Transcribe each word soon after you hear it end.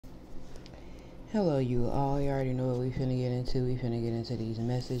Hello, you all. You already know what we finna get into. We finna get into these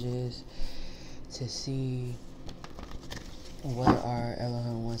messages to see what our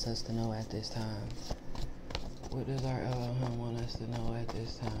Elohim wants us to know at this time. What does our Elohim want us to know at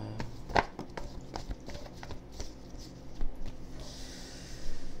this time?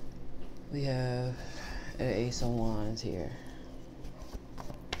 We have an Ace of Wands here.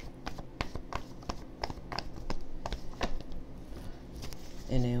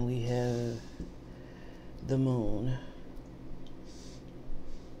 And then we have the Moon.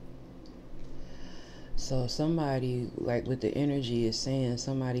 So somebody, like what the energy is saying,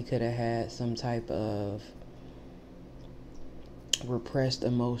 somebody could have had some type of repressed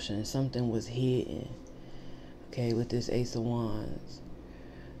emotion. Something was hidden. Okay, with this Ace of Wands.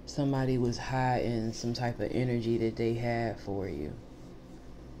 Somebody was hiding some type of energy that they had for you.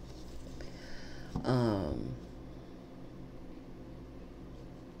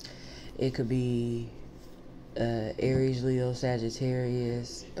 It could be Aries, Leo,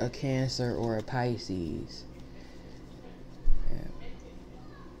 Sagittarius, a Cancer, or a Pisces. Yeah.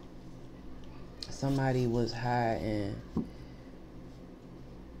 Somebody was hiding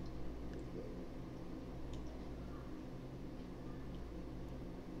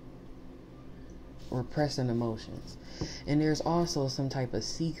repressing emotions. And there's also some type of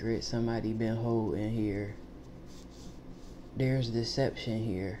secret somebody been holding here. There's deception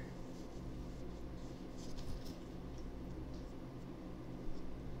here.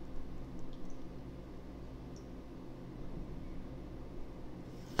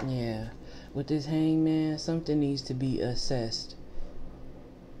 Yeah, with this Hangman, something needs to be assessed.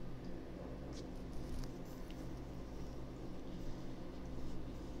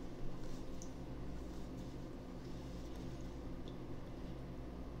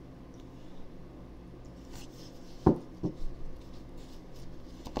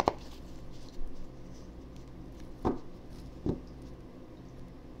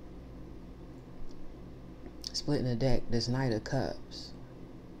 Splitting the deck, this Knight of Cups.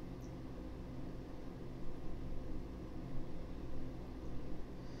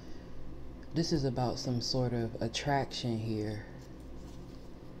 This is about some sort of attraction here.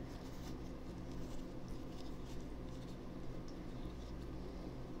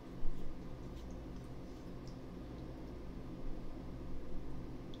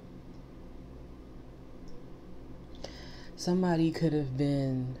 Somebody could have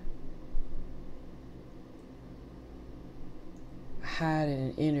been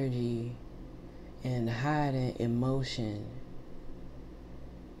hiding energy and hiding emotion.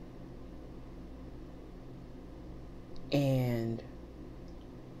 And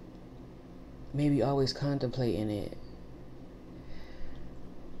maybe always contemplating it,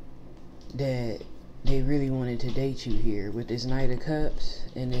 that they really wanted to date you here. With this Knight of Cups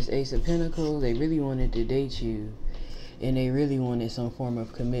and this Ace of Pentacles, they really wanted to date you. And they really wanted some form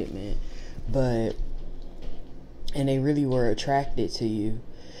of commitment. And they really were attracted to you.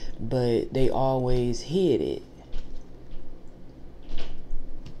 But they always hid it.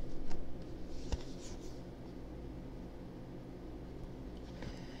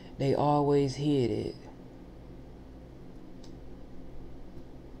 They always hid it.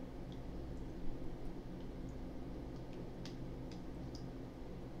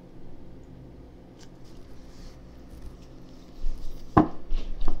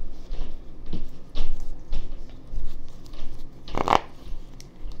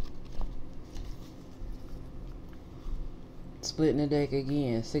 Splitting the deck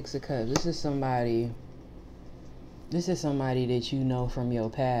again, Six of Cups. This is somebody that you know from your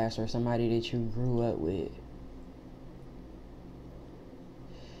past, or somebody that you grew up with.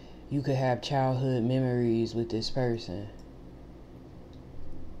 You could have childhood memories with this person.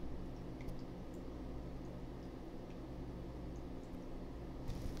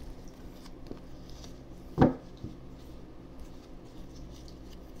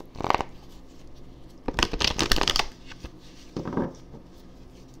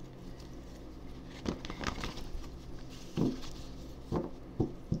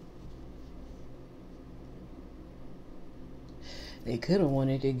 They could have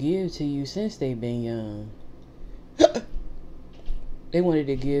wanted to give to you since they've been young. They wanted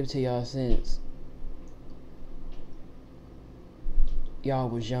to give to y'all since y'all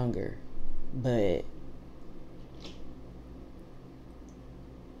was younger. But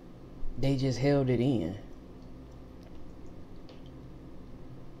they just held it in.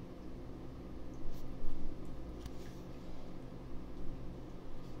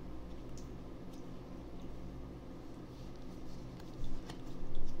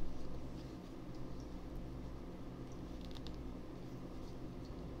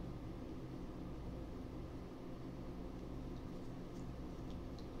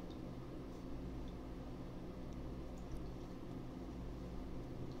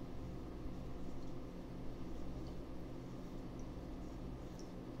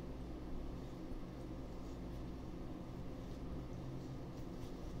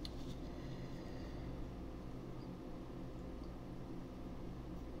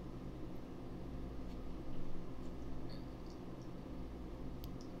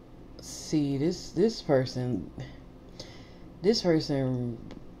 see, this person, the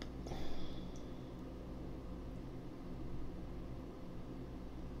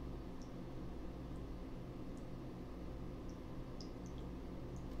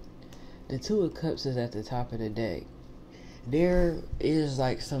Two of Cups is at the top of the deck. There is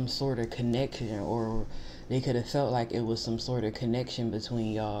like some sort of connection, or they could have felt like it was some sort of connection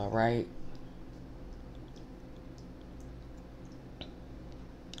between y'all, right?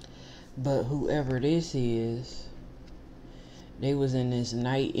 But whoever this is, they was in this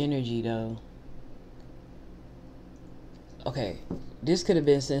night energy though. Okay, this could have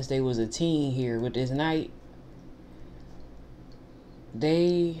been since they was a teen here with this night.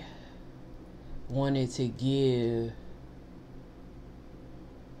 They wanted to give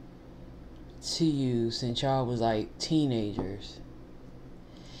to you since y'all was like teenagers,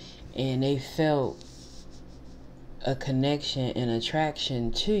 and they felt a connection and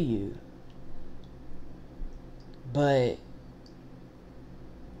attraction to you, but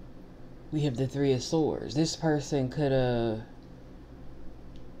we have the Three of Swords. This person could have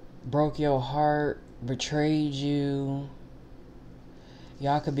broke your heart, betrayed you.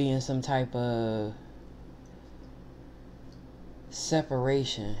 Y'all could be in some type of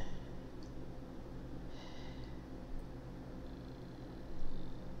separation.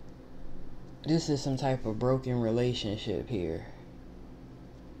 This is some type of broken relationship here.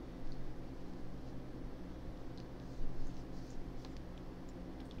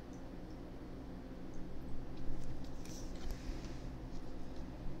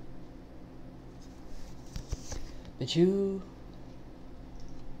 But you,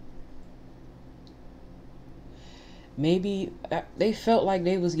 maybe they felt like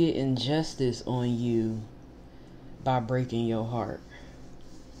they was getting justice on you by breaking your heart.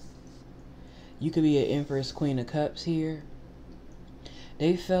 You could be an Empress, Queen of Cups here.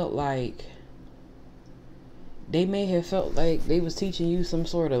 They felt like, they may have felt like they was teaching you some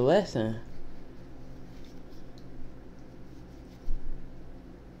sort of lesson.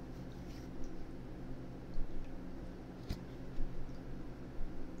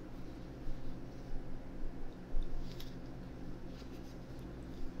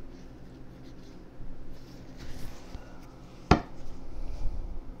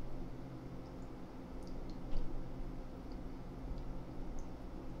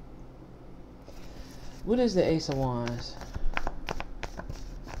 What is the Ace of Wands?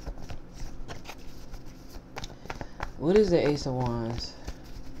 What is the Ace of Wands?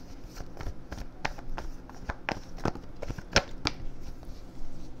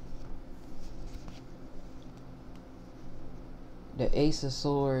 The Ace of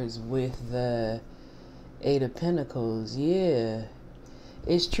Swords with the Eight of Pentacles. Yeah.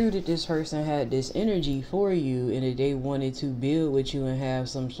 It's true that this person had this energy for you and that they wanted to build with you and have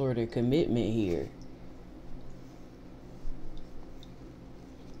some sort of commitment here.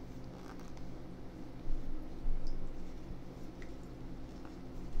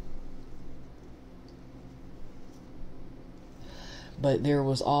 But there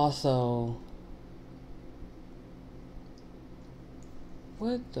was also,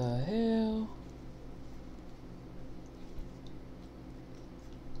 what the hell?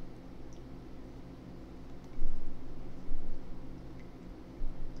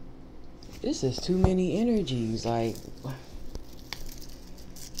 This is too many energies. Like,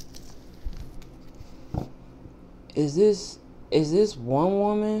 is this one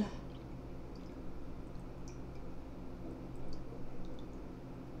woman?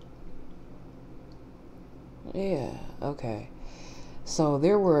 Yeah, okay. So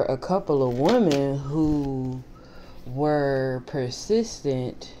there were a couple of women who were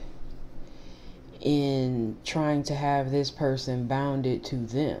persistent in trying to have this person bounded to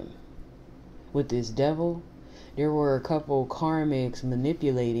them. With this Devil, there were a couple karmics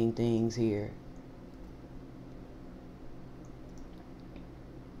manipulating things here.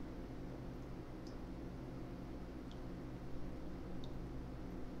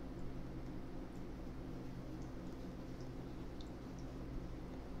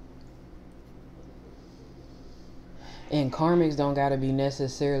 And karmics don't gotta be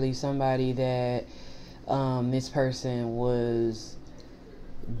necessarily somebody that this person was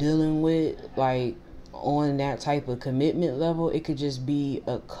dealing with, like on that type of commitment level. It could just be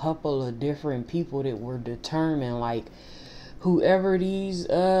a couple of different people that were determined, like whoever these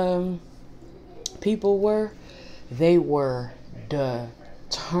people were, they were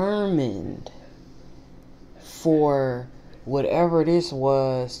determined for whatever this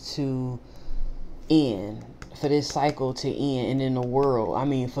was to end, for this cycle to end, and in the world, I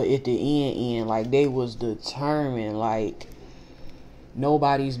mean, for it to end, like they was determined, like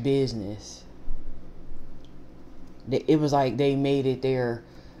nobody's business. It was like they made it their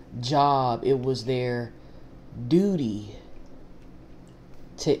job. It was their duty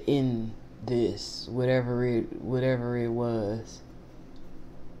to end this, whatever it was,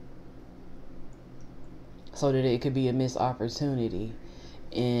 so that it could be a missed opportunity,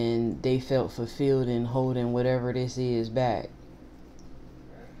 and they felt fulfilled in holding whatever this is back.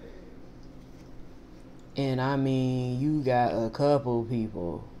 And I mean, you got a couple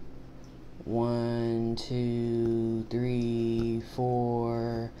people. 1, 2, 3,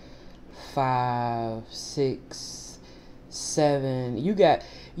 4, 5, 6, 7. You got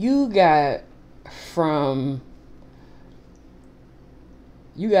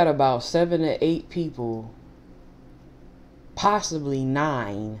about 7 to 8 people, possibly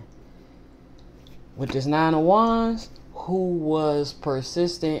 9, with this 9 of Wands, who was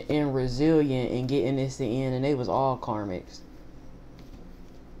persistent and resilient in getting this to end, and they was all karmics.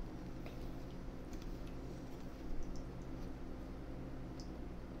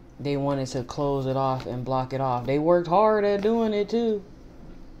 They wanted to close it off and block it off. They worked hard at doing it too.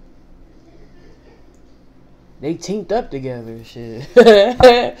 They teamed up together, shit.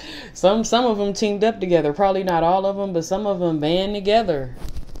 some of them teamed up together. Probably not all of them, but some of them band together.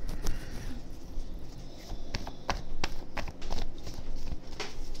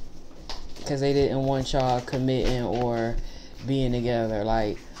 Because they didn't want y'all committing or being together.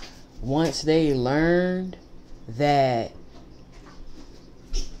 Like, once they learned that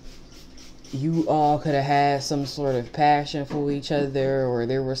you all could have had some sort of passion for each other, or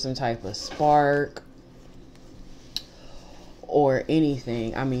there was some type of spark or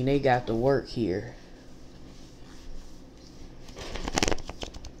anything, I mean, they got to work here.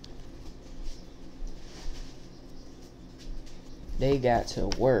 They got to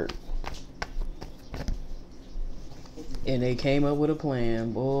work. And they came up with a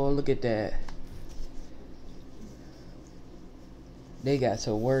plan. Boy, look at that. They got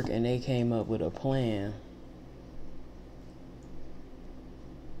to work and they came up with a plan.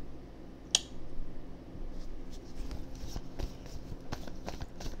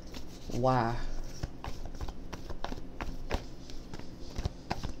 Why?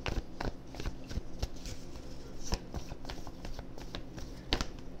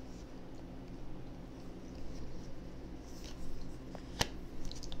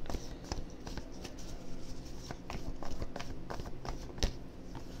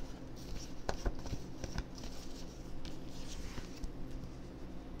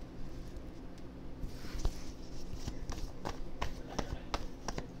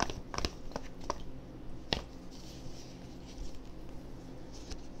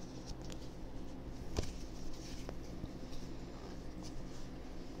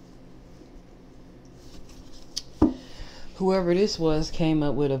 Whoever this was came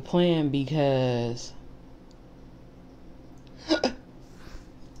up with a plan because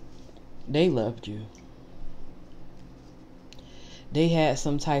they loved you. They had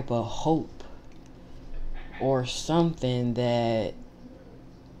some type of hope or something that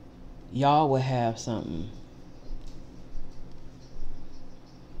y'all would have something.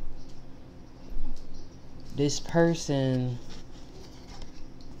 This person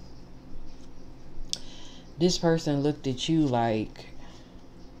looked at you like,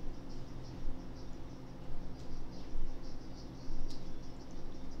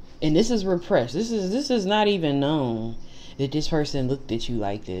 and this is repressed. This is not even known that this person looked at you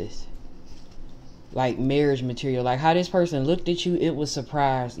like this. Like marriage material. Like how this person looked at you, it would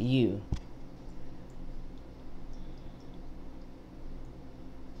surprise you.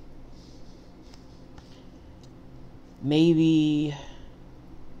 Maybe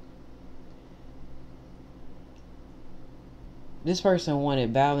this person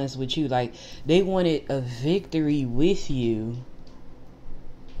wanted balance with you. Like they wanted a victory with you.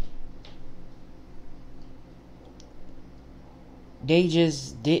 They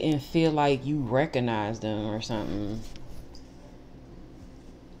just didn't feel like you recognized them or something.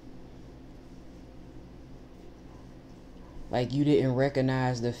 Like you didn't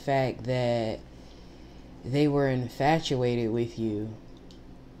recognize the fact that they were infatuated with you.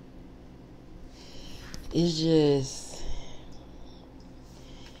 It's just,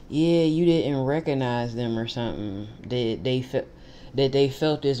 yeah, you didn't recognize them or something. That they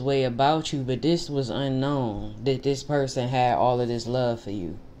felt this way about you, but this was unknown, that this person had all of this love for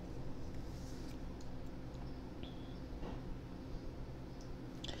you.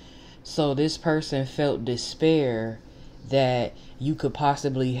 So this person felt despair that you could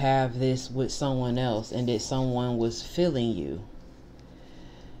possibly have this with someone else and that someone was feeling you.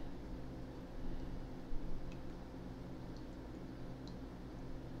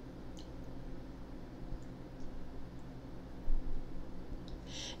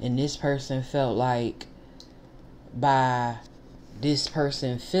 And this person felt like by this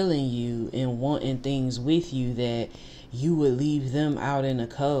person feeling you and wanting things with you that you would leave them out in the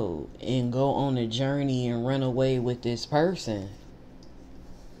cold and go on a journey and run away with this person.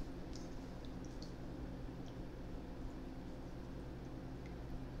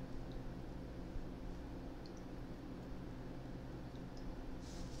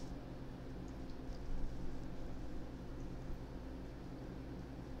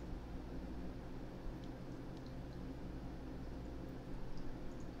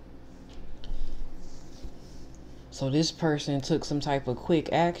 So this person took some type of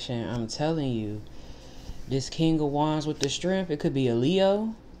quick action. I'm telling you, this King of Wands with the strength, it could be a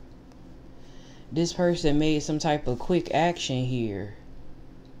Leo. This person made some type of quick action here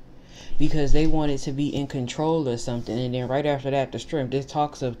because they wanted to be in control of something. And then right after that, the strength. This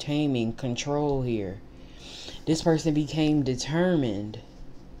talks of taming, control here. This person became determined.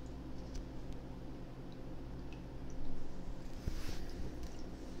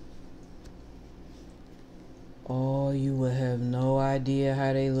 Oh, you would have no idea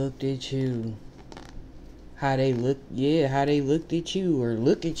how they looked at you. How they looked, yeah, how they looked at you or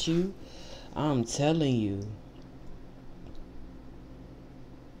look at you. I'm telling you.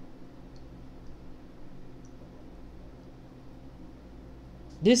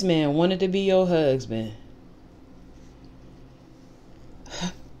 This man wanted to be your husband.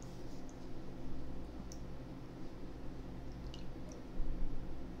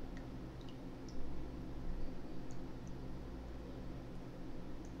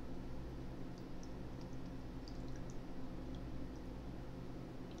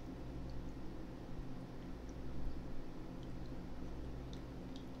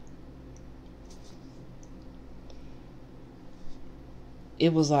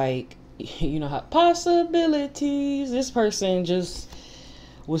 It was like, you know, how possibilities. This person just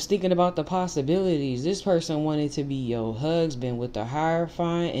was thinking about the possibilities. This person wanted to be your husband with the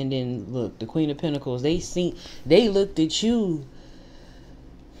Hierophant. And then look, the Queen of Pentacles, they looked at you.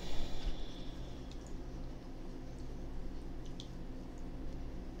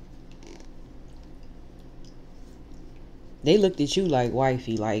 They looked at you like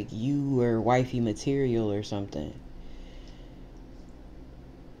wifey, like you were wifey material or something.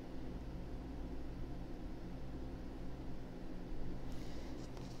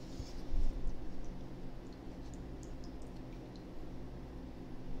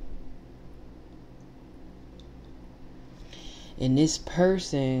 And this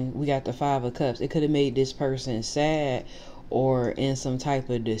person, we got the Five of Cups. It could have made this person sad or in some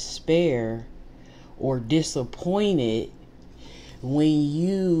type of despair or disappointed when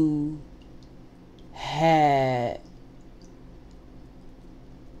you had,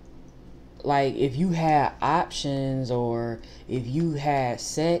 like, if you had options or if you had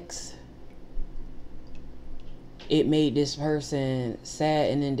sex, it made this person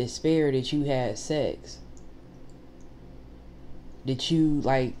sad and in despair that you had sex. That you,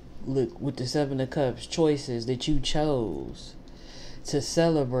 like, look, with the Seven of Cups, choices that you chose to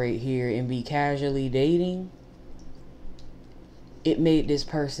celebrate here and be casually dating. It made this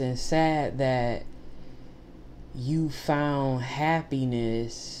person sad that you found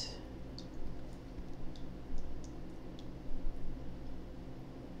happiness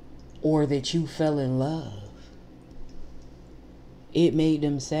or that you fell in love. It made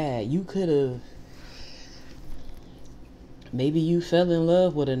them sad. You could have, maybe you fell in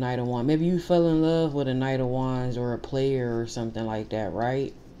love with a Knight of Wands. Maybe you fell in love with a Knight of Wands or a player or something like that,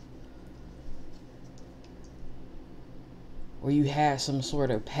 right? Or you had some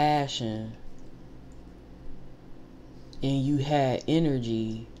sort of passion and you had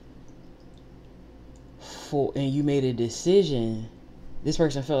energy for, and you made a decision. This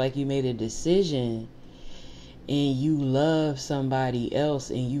person felt like you made a decision and you love somebody else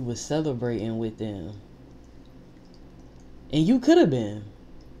and you was celebrating with them. And you could have been,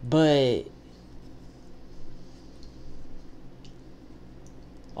 but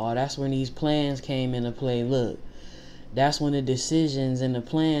oh, that's when these plans came into play. Look, that's when the decisions and the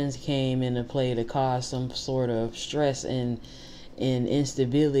plans came into play to cause some sort of stress and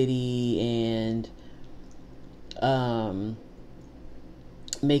instability and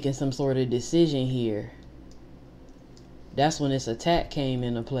making some sort of decision here. That's when this attack came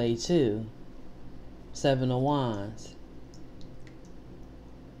into play too. Seven of Wands.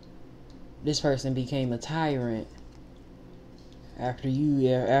 This person became a tyrant after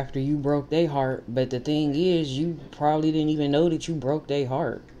you broke their heart. But the thing is, you probably didn't even know that you broke their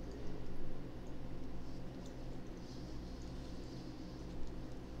heart.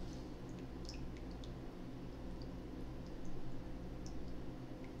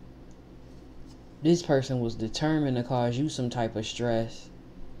 This person was determined to cause you some type of stress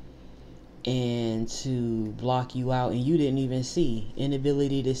and to block you out, and you didn't even see.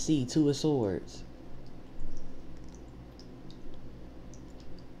 Inability to see. Two of Swords.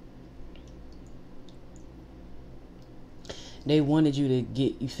 They wanted you to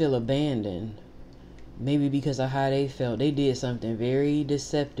you feel abandoned. Maybe because of how they felt. They did something very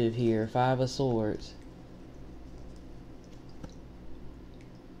deceptive here. Five of Swords.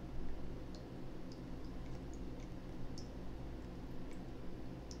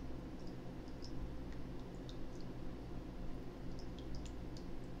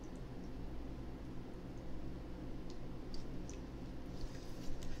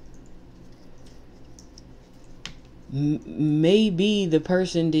 Maybe the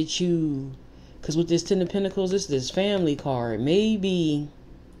person that you, because with this Ten of Pentacles, this family card. Maybe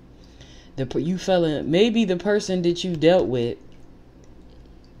maybe the person that you dealt with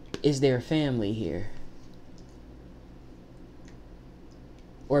is their family here,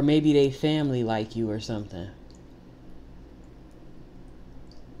 or maybe they family like you or something.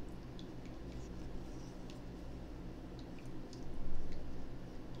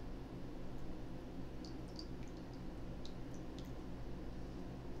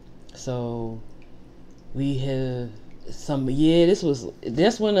 So we have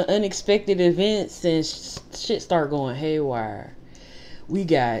that's when the unexpected events and shit start going haywire. We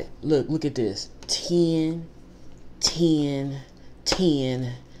got, look at this. 10, 10,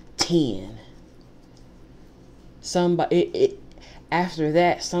 10, 10. After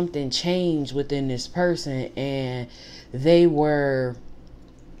that, something changed within this person, and they were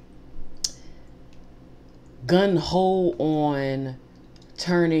gun-ho on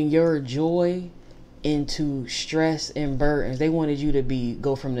turning your joy into stress and burdens. They wanted you to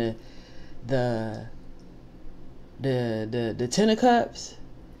go from the Ten of Cups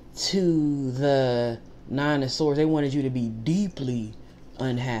to the Nine of Swords. They wanted you to be deeply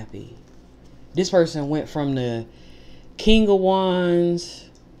unhappy. This person went from the King of Wands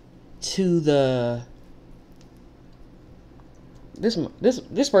to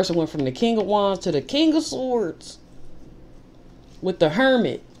this person went from the King of Wands to the King of Swords with the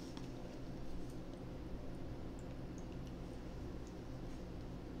Hermit.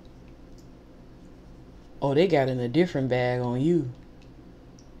 Oh, they got in a different bag on you.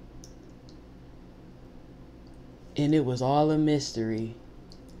 And it was all a mystery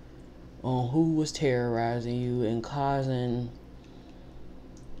on who was terrorizing you and causing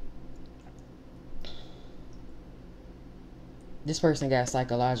this person got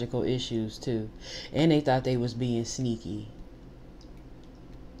psychological issues too. And they thought they was being sneaky.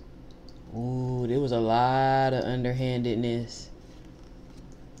 Ooh, there was a lot of underhandedness.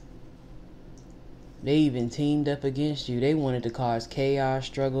 They even teamed up against you. They wanted to cause chaos,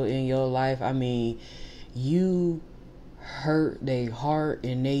 struggle in your life. I mean, you hurt their heart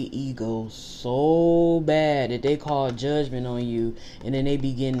and their ego so bad that they called judgment on you, and then they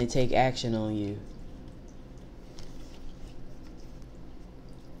begin to take action on you.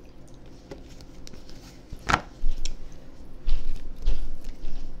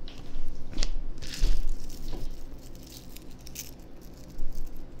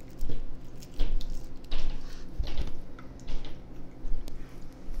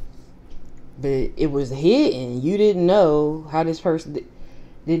 But it was hidden. You didn't know how this person...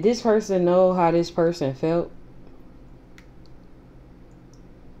 Did this person know how this person felt?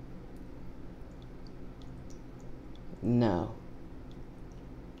 No.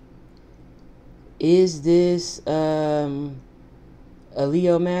 Is this a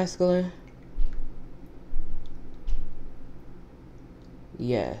Leo masculine?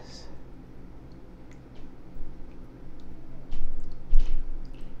 Yes.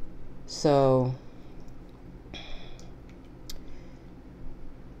 So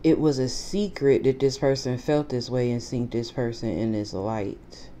it was a secret that this person felt this way and seen this person in this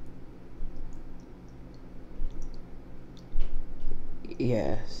light.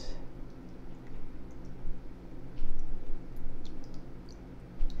 Yes.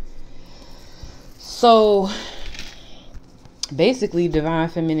 So basically, Divine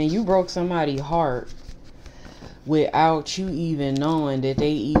Feminine, you broke somebody's heart without you even knowing that they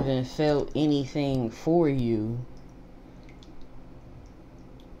even felt anything for you.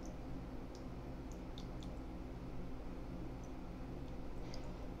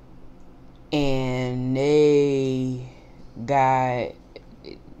 And they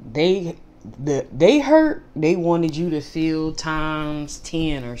hurt. They wanted you to feel times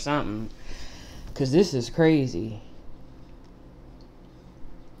 10 or something, because this is crazy.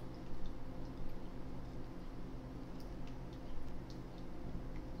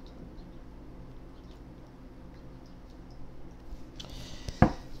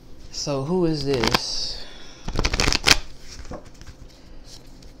 So who is this?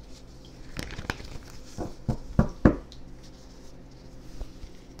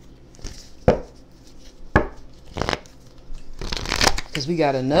 Because we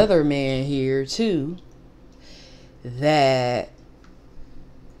got another man here too that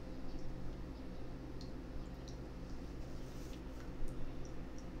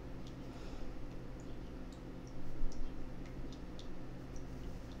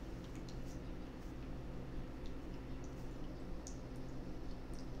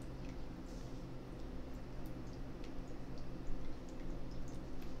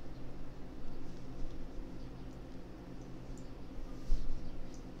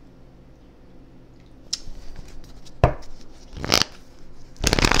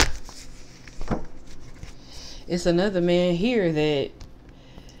it's another man here that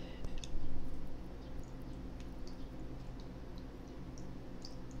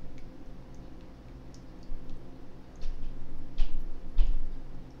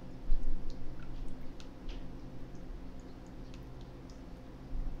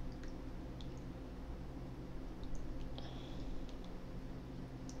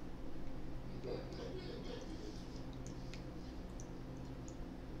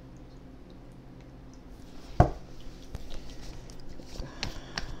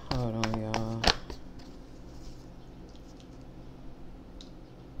hold on, y'all.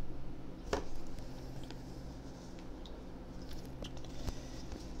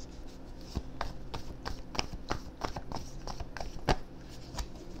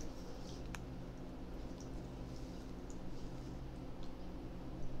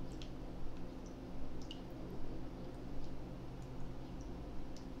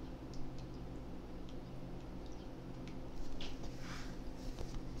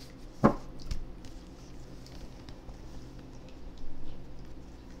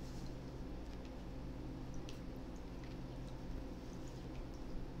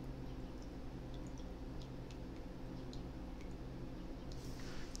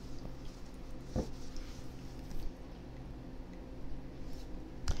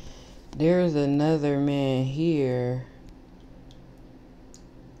 There's another man here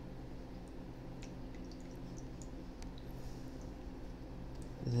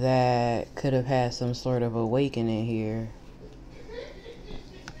that could have had some sort of awakening here.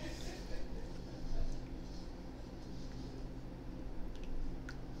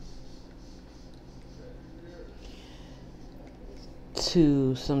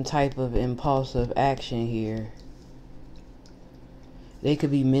 To some type of impulsive action here. They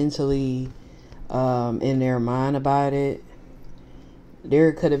could be mentally in their mind about it.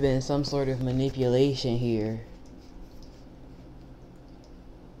 There could have been some sort of manipulation here.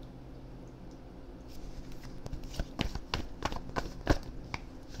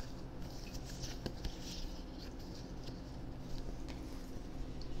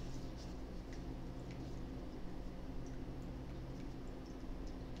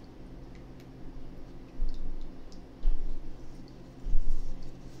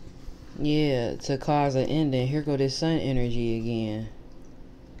 Yeah, to cause an ending. Here go this sun energy again.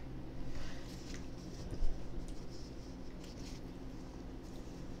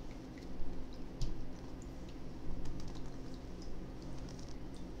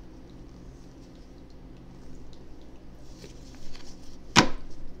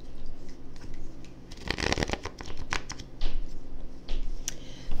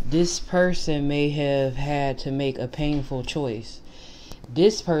 This person may have had to make a painful choice.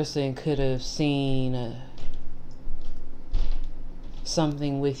 This person could have seen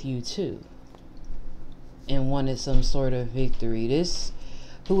something with you too and wanted some sort of victory.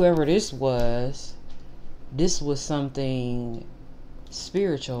 Whoever this was something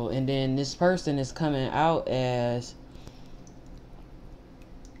spiritual, and then this person is coming out as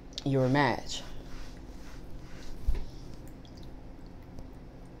your match.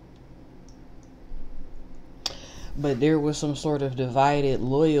 But there was some sort of divided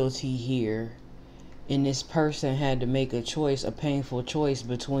loyalty here, and this person had to make a choice, a painful choice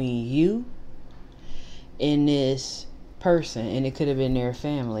between you and this person, and it could have been their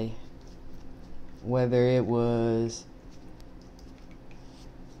family, whether it was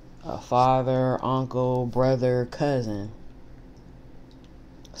a father, uncle, brother, cousin.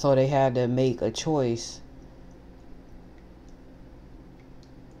 So they had to make a choice.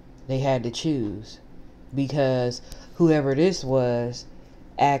 They had to choose, because whoever this was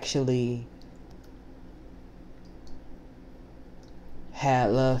actually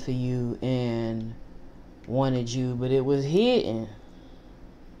had love for you and wanted you, but it was hidden.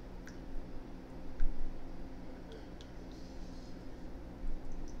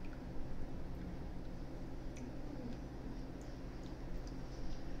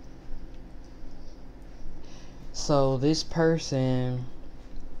 So this person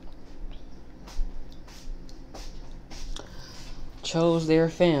chose their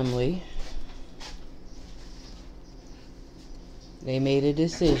family. They made a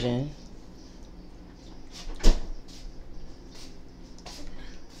decision.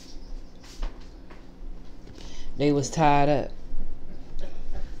 They was tied up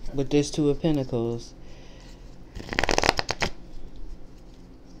with this Two of Pentacles.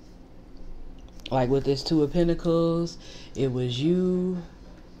 Like with this Two of Pentacles, it was you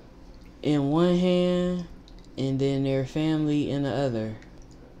in one hand and then their family in the other.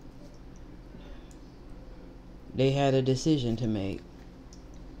 They had a decision to make.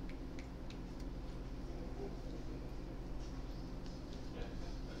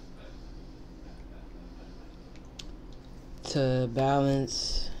 To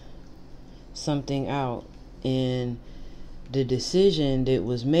balance something out. And the decision that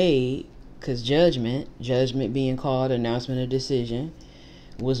was made, because judgment being called, announcement of decision,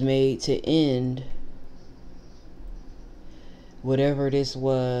 was made to end whatever this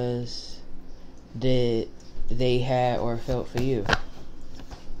was that they had or felt for you.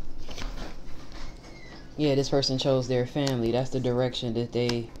 Yeah, this person chose their family. That's the direction that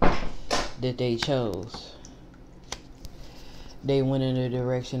they chose. They went in the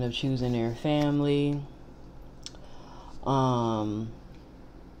direction of choosing their family.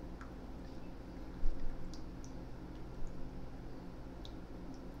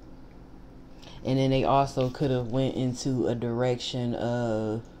 And then they also could have went into a direction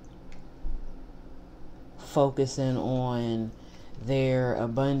of focusing on their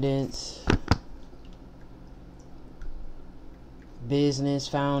abundance, business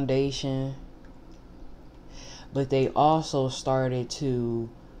foundation. But they also started to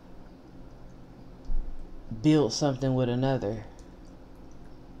build something with another.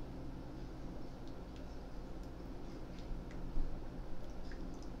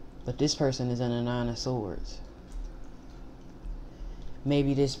 But this person is in a Nine of Swords.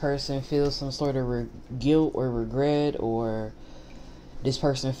 Maybe this person feels some sort of guilt or regret, or this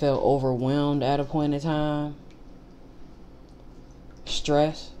person felt overwhelmed at a point in time.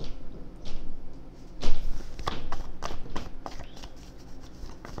 Stress.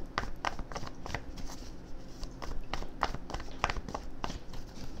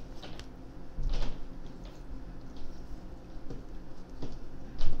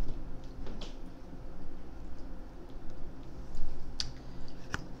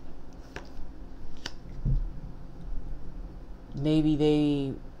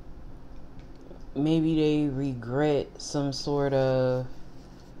 Maybe they regret some sort of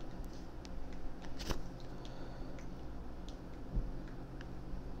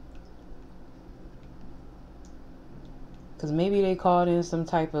because maybe they called in some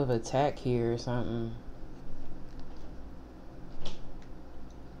type of attack here or something.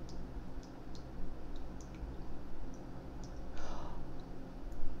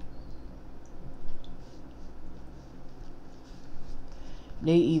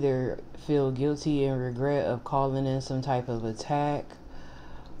 They either feel guilty and regret of calling in some type of attack,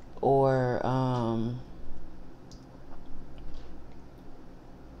 or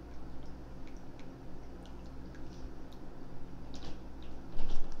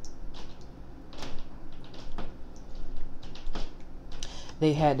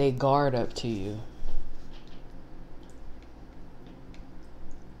they had their guard up to you.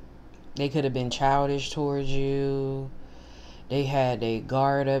 They could have been childish towards you. They had their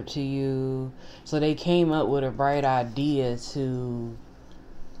guard up to you. So they came up with a bright idea to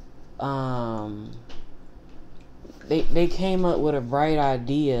they came up with a bright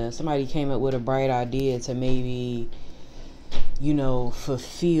idea. Somebody came up with a bright idea to maybe, you know,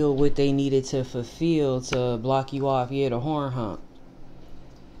 fulfill what they needed to fulfill to block you off. Yeah, the horn hump.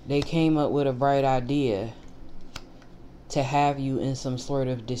 They came up with a bright idea to have you in some sort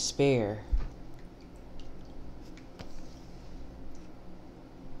of despair.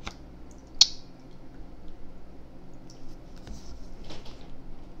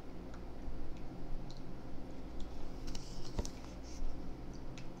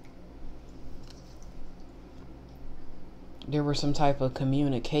 There was some type of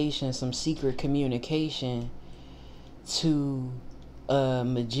communication, some secret communication to a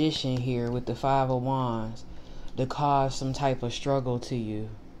magician here with the Five of Wands to cause some type of struggle to you.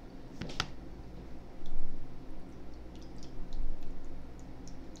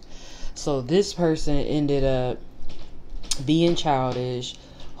 So this person ended up being childish,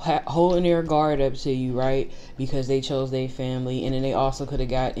 holding their guard up to you, right? Because they chose their family, and then they also could have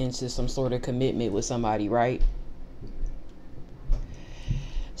got into some sort of commitment with somebody, right?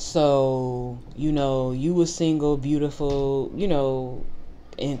 So, you know, you was single, beautiful, you know,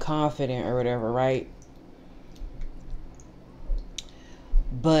 and confident or whatever, right?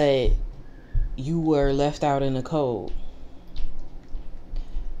 But you were left out in the cold.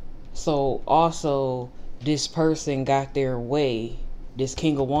 So also, this person got their way. This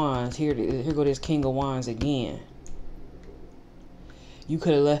King of Wands, here go this King of Wands again. You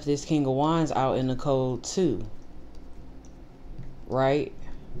could have left this King of Wands out in the cold too, right?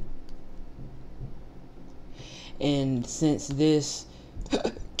 And since this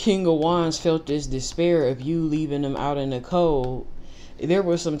King of Wands felt this despair of you leaving them out in the cold, there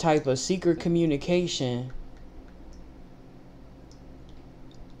was some type of secret communication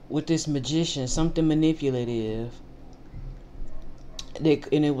with this magician, something manipulative. And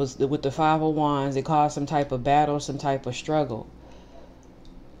it was with the Five of Wands, it caused some type of battle, some type of struggle.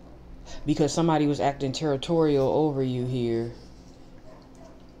 Because somebody was acting territorial over you here.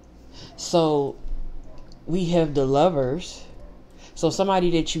 So we have the Lovers. So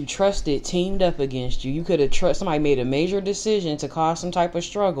somebody that you trusted teamed up against you. You could have somebody made a major decision to cause some type of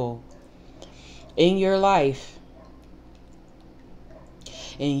struggle in your life.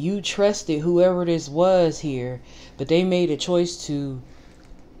 And you trusted whoever this was here, but they made a choice to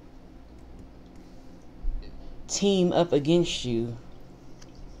team up against you.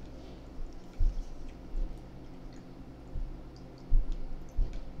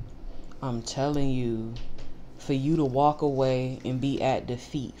 I'm telling you, for you to walk away and be at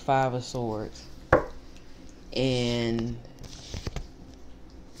defeat, Five of Swords. And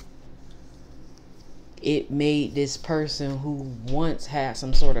it made this person who once had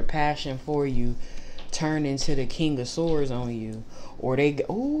some sort of passion for you turn into the King of Swords on you. Or they go,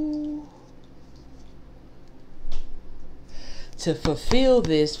 ooh. To fulfill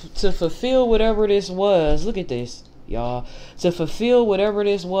this, to fulfill whatever this was, look at this, y'all. To fulfill whatever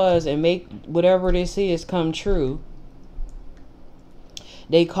this was and make whatever this is come true,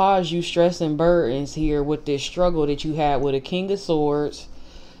 they cause you stress and burdens here with this struggle that you had with a King of Swords,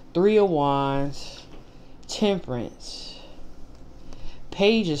 Three of Wands, Temperance,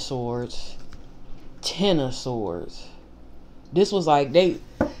 Page of Swords, Ten of Swords. This was like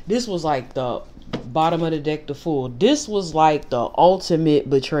the bottom of the deck to full. This was like the ultimate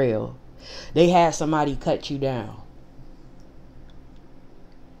betrayal. They had somebody cut you down.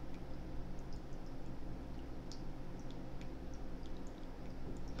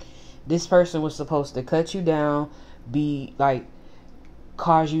 This person was supposed to cut you down, be like,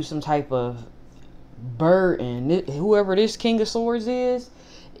 cause you some type of burden. Whoever this King of Swords is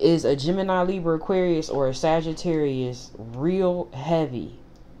a Gemini, Libra, Aquarius, or a Sagittarius, real heavy.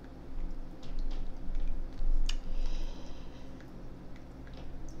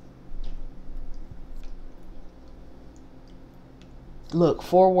 Look,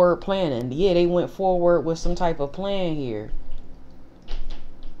 forward planning. Yeah, they went forward with some type of plan here.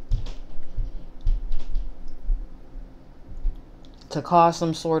 To cause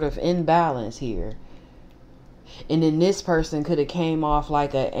some sort of imbalance here. And then this person could have came off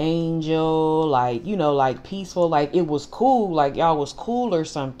like an angel, like, you know, like peaceful, like it was cool, like y'all was cool or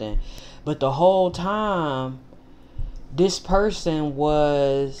something. But the whole time, this person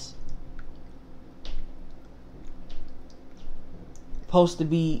was supposed to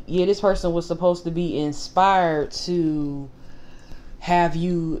be, this person was supposed to be inspired to have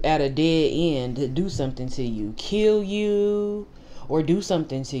you at a dead end, to do something to you, kill you, or do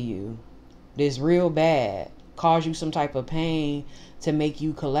something to you that's real bad, cause you some type of pain to make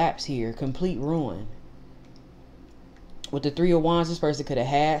you collapse here, complete ruin. With the Three of Wands, this person could have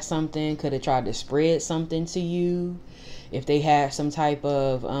had something, could have tried to spread something to you. If they had some type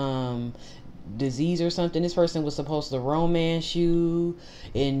of disease or something, this person was supposed to romance you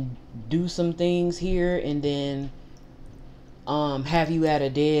and do some things here, and then have you at a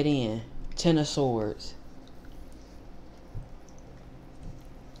dead end. Ten of Swords.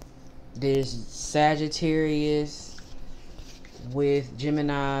 There's Sagittarius with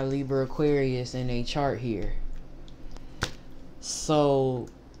Gemini, Libra, Aquarius in a chart here. So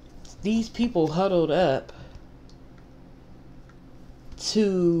these people huddled up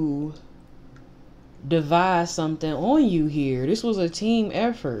to devise something on you here. This was a team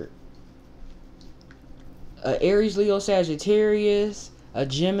effort. A Aries, Leo, Sagittarius, a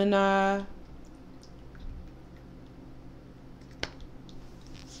Gemini,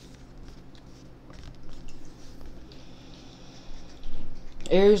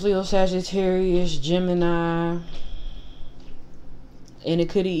 Aries, Leo, Sagittarius, Gemini. And it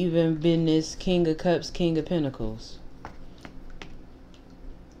could have even been this King of Cups, King of Pentacles.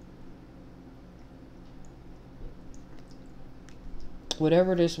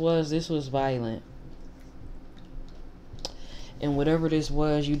 whatever this was violent. And whatever this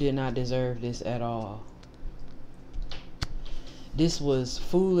was, you did not deserve this at all. This was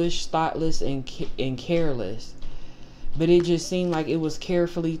foolish, thoughtless, and careless. But it just seemed like it was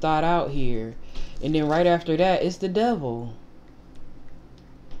carefully thought out here. And then right after that, it's the devil.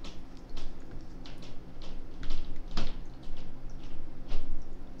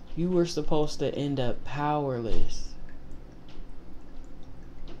 You were supposed to end up powerless.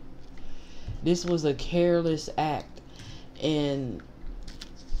 This was a careless act. And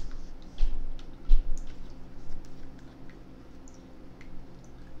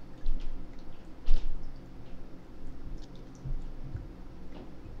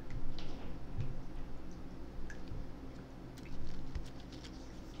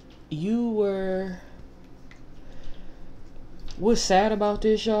what's sad about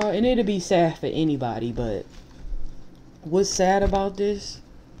this, y'all, and it'll be sad for anybody, but what's sad about this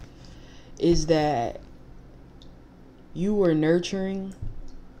is that you were nurturing,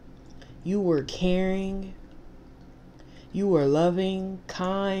 you were caring, you were loving,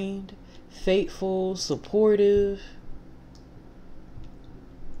 kind, faithful, supportive.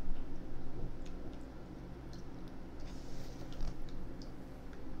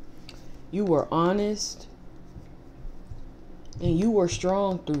 You were honest. And you were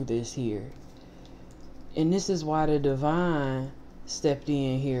strong through this here. And this is why the divine stepped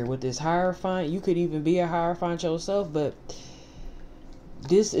in here with this Hierophant. You could even be a Hierophant yourself, but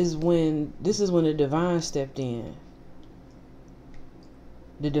this is when the divine stepped in.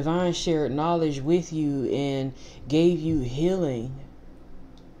 The divine shared knowledge with you and gave you healing.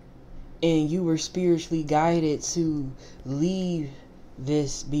 And you were spiritually guided to leave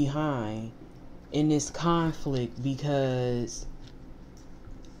this behind in this conflict, because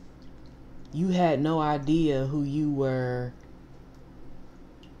you had no idea who you were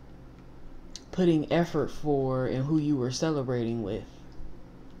putting effort for and who you were celebrating with.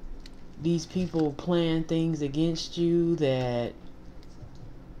 These people planned things against you that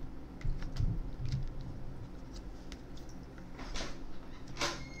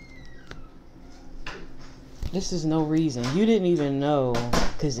this is no reason. You didn't even know,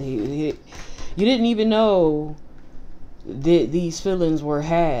 because you didn't even know that these feelings were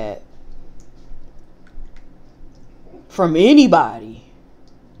had from anybody.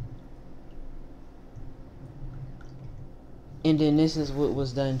 And then this is what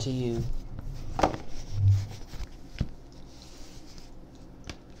was done to you.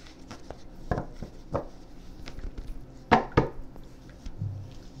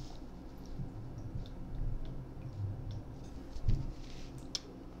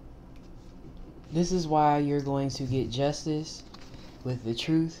 This is why you're going to get justice with the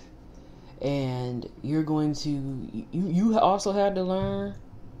truth. And you're going to, you also had to learn,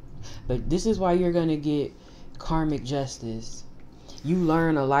 but this is why you're going to get karmic justice. You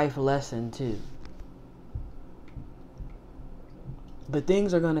learn a life lesson too. But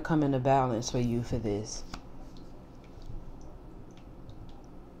things are going to come into balance for you for this.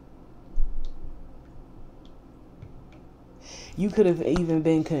 You could have even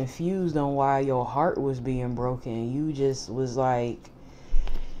been confused on why your heart was being broken. You just was like,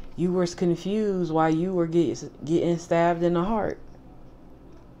 you were confused why you were getting stabbed in the heart.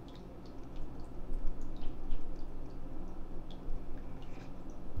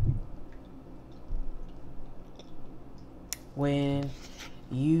 When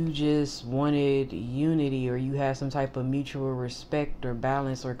you just wanted unity, or you had some type of mutual respect or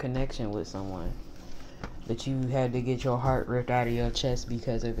balance or connection with someone, but you had to get your heart ripped out of your chest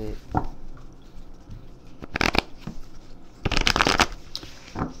because of it.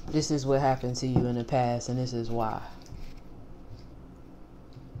 This is what happened to you in the past, and this is why.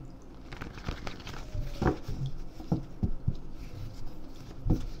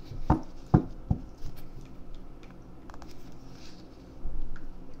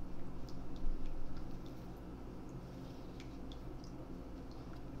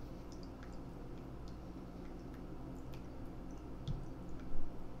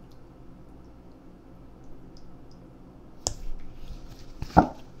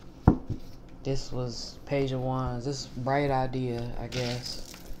 This was Page of Wands. This bright idea, I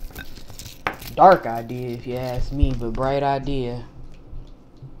guess. Dark idea, if you ask me, but bright idea.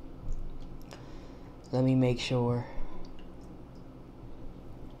 Let me make sure.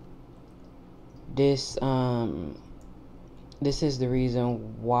 This is the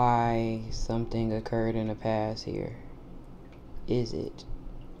reason why something occurred in the past here. Is it?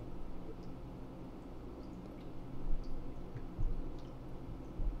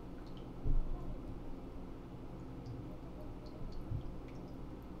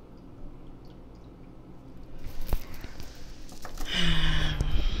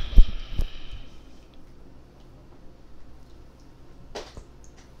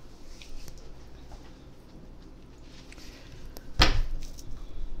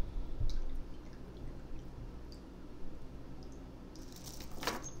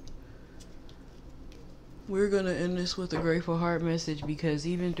 We're going to end this with a grateful heart message, because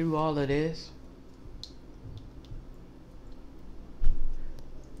even through all of this,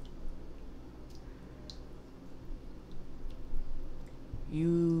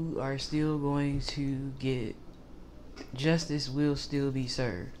 you are still going to get, justice will still be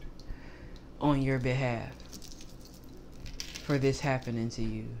served on your behalf for this happening to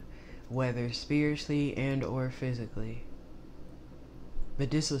you, whether spiritually and or physically.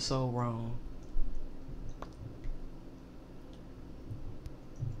 But this was so wrong.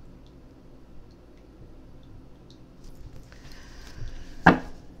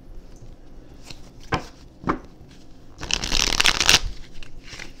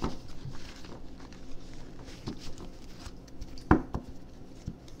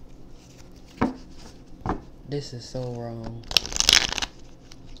 This is so wrong.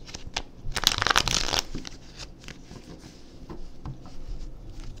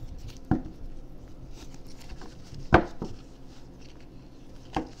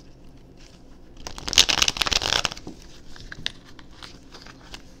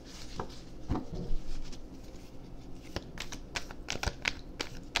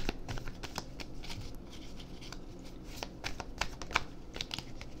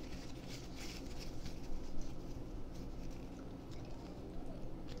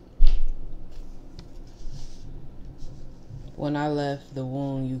 When I left the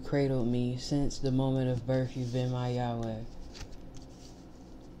womb, you cradled me. Since the moment of birth, you've been my Yahweh.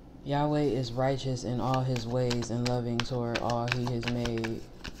 Yahweh is righteous in all his ways and loving toward all he has made.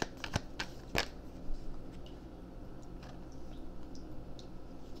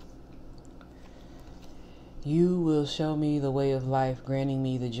 You will show me the way of life, granting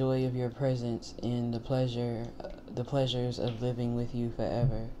me the joy of your presence and the pleasures of living with you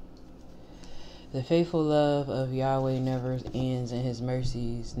forever. The faithful love of Yahweh never ends, and his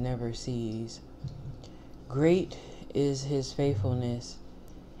mercies never cease. Great is his faithfulness.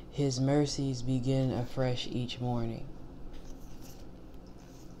 His mercies begin afresh each morning.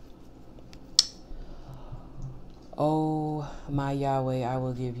 Oh, my Yahweh, I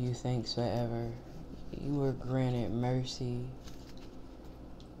will give you thanks forever. You were granted mercy.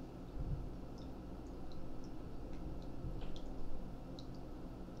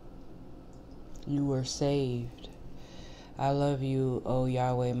 You were saved. I love you, oh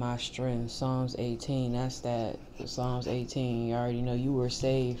Yahweh, my strength. Psalms 18. That's that. Psalms 18. You already know you were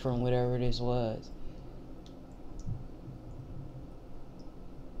saved from whatever this was.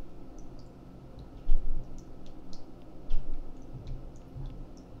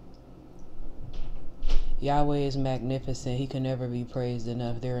 Yahweh is magnificent. He can never be praised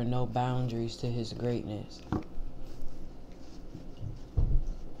enough. There are no boundaries to his greatness.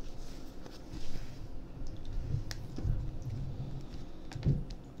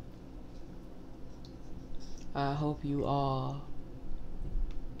 I hope you all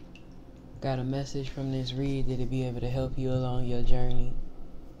got a message from this read that it'll be able to help you along your journey.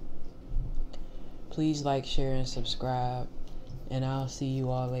 Please like, share, and subscribe, and I'll see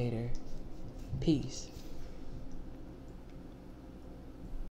you all later. Peace.